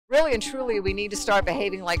Really and truly, we need to start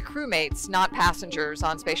behaving like crewmates, not passengers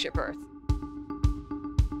on Spaceship Earth.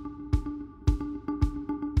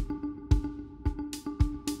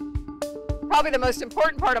 Probably the most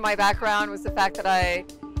important part of my background was the fact that I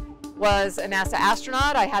was a NASA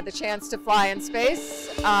astronaut. I had the chance to fly in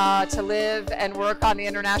space, to live and work on the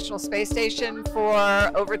International Space Station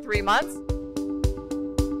for over 3 months.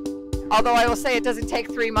 Although I will say it doesn't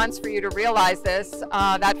take 3 months for you to realize this,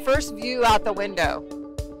 that first view out the window,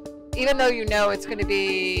 even though you know it's going to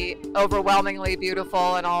be overwhelmingly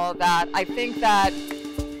beautiful and all of that, I think that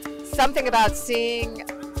something about seeing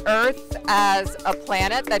Earth as a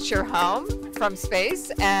planet that's your home from space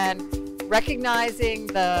and recognizing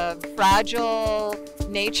the fragile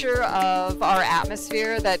nature of our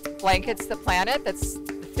atmosphere that blankets the planet, that's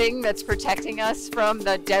the thing that's protecting us from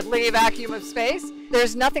the deadly vacuum of space.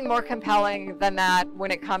 There's nothing more compelling than that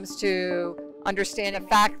when it comes to understanding the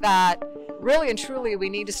fact that really and truly we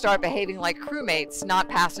need to start behaving like crewmates, not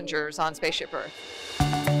passengers on Spaceship Earth.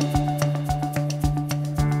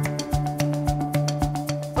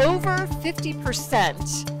 Over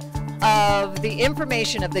 50% of the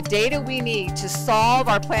information, of the data we need to solve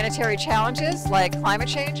our planetary challenges like climate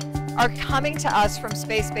change are coming to us from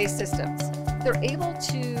space-based systems. They're able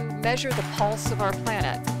to measure the pulse of our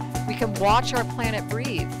planet. We can watch our planet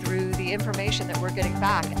breathe through the information that we're getting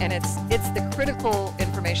back, and it's the critical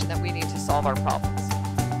information that we need to solve our problems.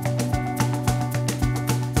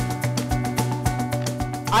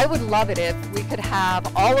 I would love it if we could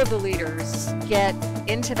have all of the leaders get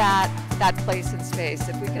into that place in space.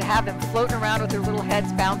 If we could have them floating around with their little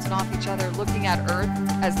heads bouncing off each other, looking at Earth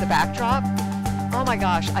as the backdrop, oh my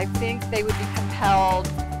gosh, I think they would be compelled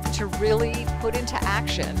to really put into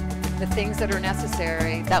action the things that are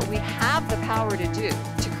necessary, that we have the power to do,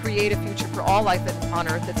 to create a future for all life on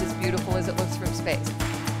Earth that's as beautiful as it looks from space.